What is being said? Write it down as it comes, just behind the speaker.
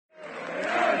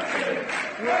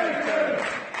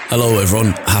Hello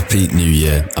everyone, Happy New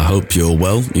Year. I hope you're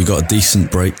well. You got a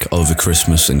decent break over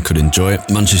Christmas and could enjoy it.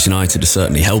 Manchester United are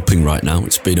certainly helping right now.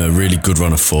 It's been a really good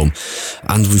run of form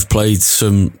and we've played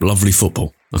some lovely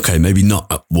football. Okay, maybe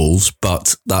not at Wolves,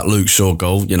 but that Luke Shaw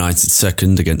goal, United's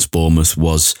second against Bournemouth,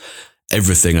 was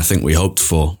everything I think we hoped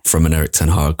for from an Erik ten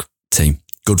Hag team.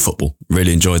 Good football.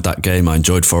 Really enjoyed that game. I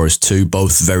enjoyed Forest too.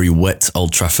 Both very wet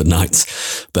Old Trafford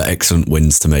nights, but excellent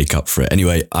wins to make up for it.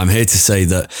 Anyway, I'm here to say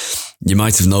that you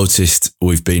might have noticed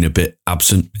we've been a bit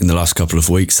absent in the last couple of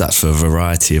weeks. That's for a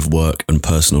variety of work and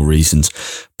personal reasons.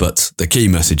 But the key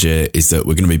message here is that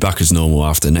we're going to be back as normal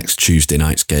after next Tuesday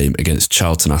night's game against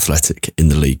Charlton Athletic in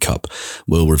the League Cup.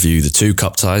 We'll review the two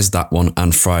cup ties, that one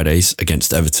and Friday's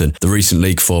against Everton, the recent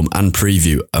league form, and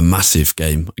preview a massive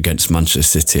game against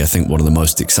Manchester City. I think one of the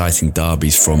most exciting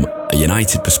derbies from a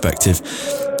United perspective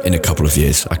in a couple of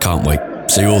years. I can't wait.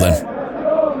 See you all then.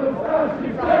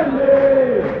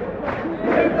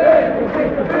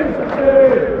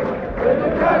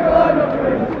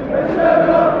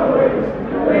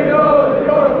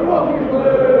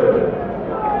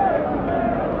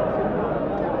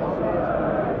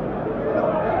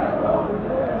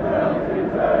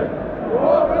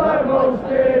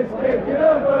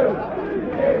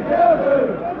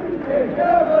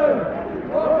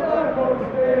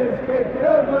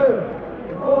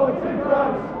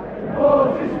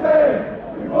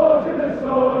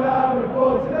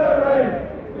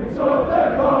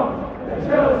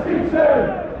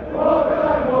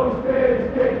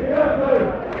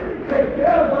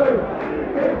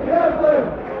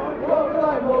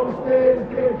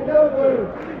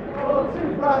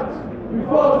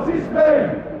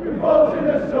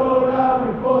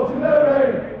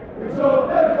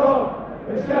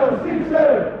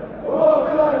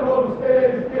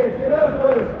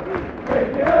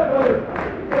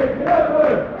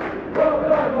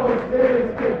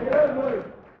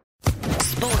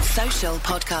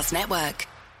 Podcast Network.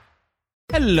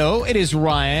 Hello, it is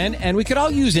Ryan, and we could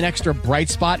all use an extra bright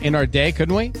spot in our day,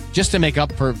 couldn't we? Just to make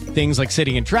up for things like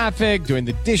sitting in traffic, doing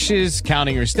the dishes,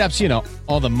 counting your steps, you know,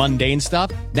 all the mundane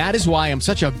stuff. That is why I'm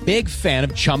such a big fan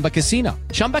of Chumba Casino.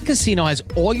 Chumba Casino has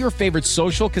all your favorite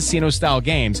social casino-style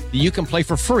games that you can play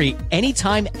for free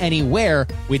anytime, anywhere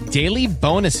with daily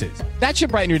bonuses. That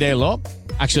should brighten your day a little.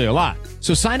 Actually, a lot.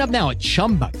 So sign up now at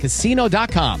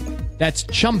ChumbaCasino.com. That's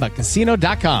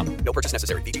ChumbaCasino.com. No purchase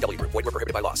necessary. VGW Group. Void where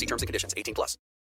prohibited by law. See terms and conditions. 18+.